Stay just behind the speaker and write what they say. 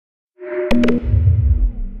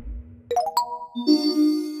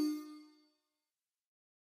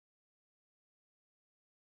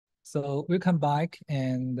So welcome back,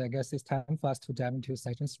 and I guess it's time for us to dive into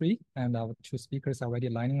session 3, and our two speakers are already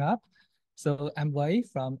lining up. So I'm Wei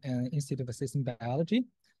from Institute of System Biology,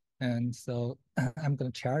 and so I'm going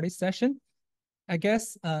to chair this session. I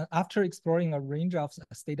guess after exploring a range of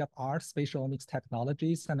state-of-art spatial omics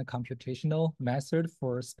technologies and a computational method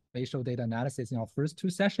for spatial data analysis in our first two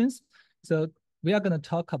sessions, so we are going to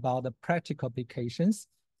talk about the practical applications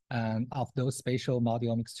of those spatial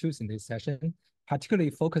multi-omics tools in this session, particularly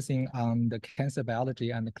focusing on the cancer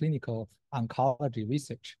biology and the clinical oncology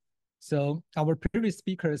research. So our previous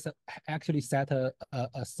speakers actually set a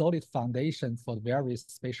solid foundation for various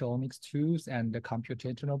spatial omics tools and the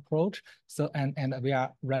computational approach. So and we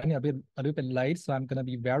are running a little bit late, so I'm going to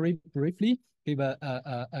be very briefly give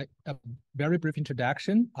a very brief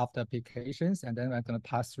introduction of the applications, and then I'm going to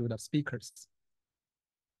pass through the speakers.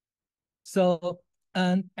 So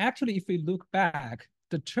actually, if we look back,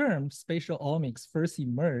 the term spatial omics first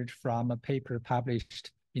emerged from a paper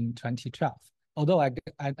published in 2012. Although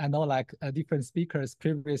I know like different speakers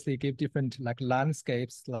previously gave different like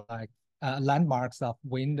landscapes, like landmarks of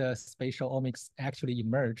when the spatial omics actually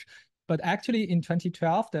emerged. But actually in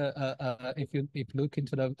 2012, if you look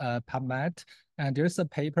into the PubMed, and there's a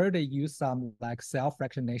paper they use some like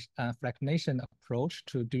self-fractionation approach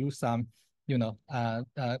to do some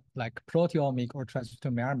like proteomic or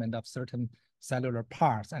transcriptomic measurement of certain cellular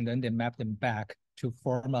parts, and then they map them back to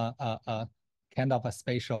form a kind of a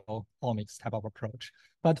spatial omics type of approach.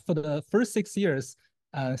 But for the first 6 years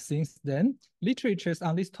since then, literatures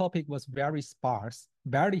on this topic was very sparse,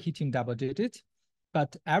 barely hitting double digit.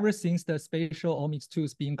 But ever since the spatial omics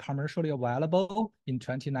tools being commercially available in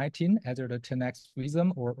 2019, either the 10x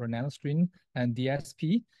Prism or NanoString and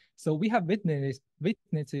DSP, so we have witnessed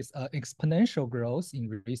exponential growth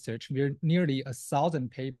in research. We're nearly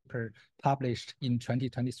 1,000 papers published in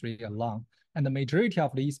 2023 alone. And the majority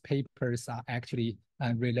of these papers are actually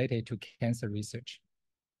related to cancer research.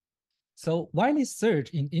 So why this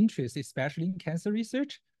surge in interest, especially in cancer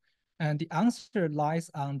research? And the answer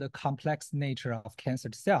lies on the complex nature of cancer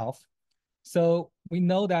itself. So we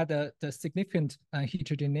know that the significant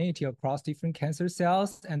heterogeneity across different cancer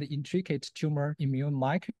cells and the intricate tumor immune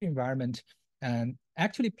microenvironment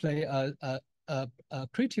actually play a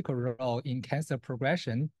critical role in cancer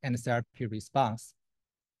progression and therapy response.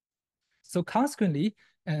 So consequently,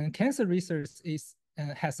 cancer research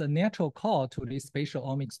has a natural call to these spatial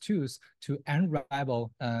omics tools to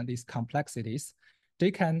unravel these complexities. They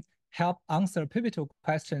can help answer pivotal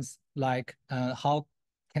questions like how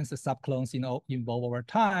cancer subclones evolve over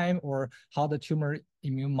time, or how the tumor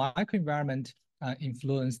immune microenvironment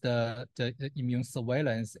influence the immune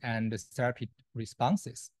surveillance and the therapy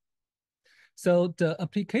responses. So the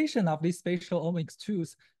application of these spatial omics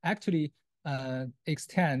tools actually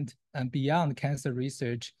extend beyond cancer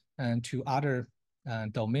research and to other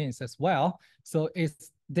domains as well. So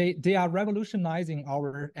they are revolutionizing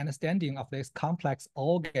our understanding of these complex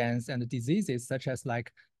organs and diseases, such as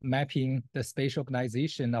like mapping the spatial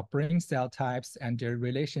organization of brain cell types and their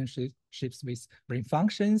relationships with brain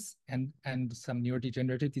functions and some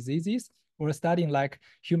neurodegenerative diseases, or studying like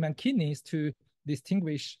human kidneys to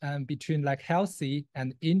distinguish between like healthy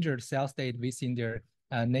and injured cell state within their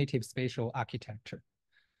native spatial architecture.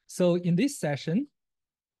 So in this session,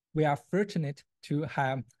 we are fortunate to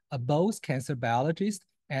have both cancer biologists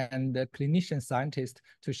and clinician scientists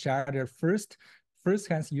to share their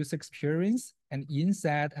first-hand user experience and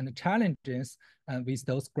insight and challenges with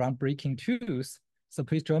those groundbreaking tools. So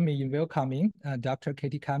please join me in welcoming Dr.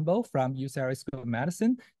 Katie Campbell from UCLA School of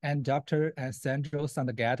Medicine and Dr. Sandro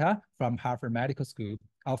Sandagata from Harvard Medical School.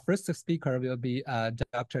 Our first speaker will be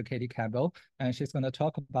Dr. Katie Campbell, and she's going to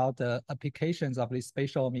talk about the applications of these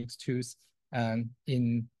spatial omics tools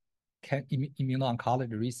in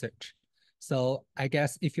immuno-oncology research. So I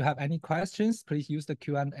guess if you have any questions, please use the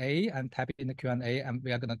Q&A and type it in the Q&A, and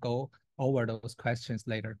we are going to go over those questions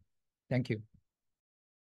later. Thank you.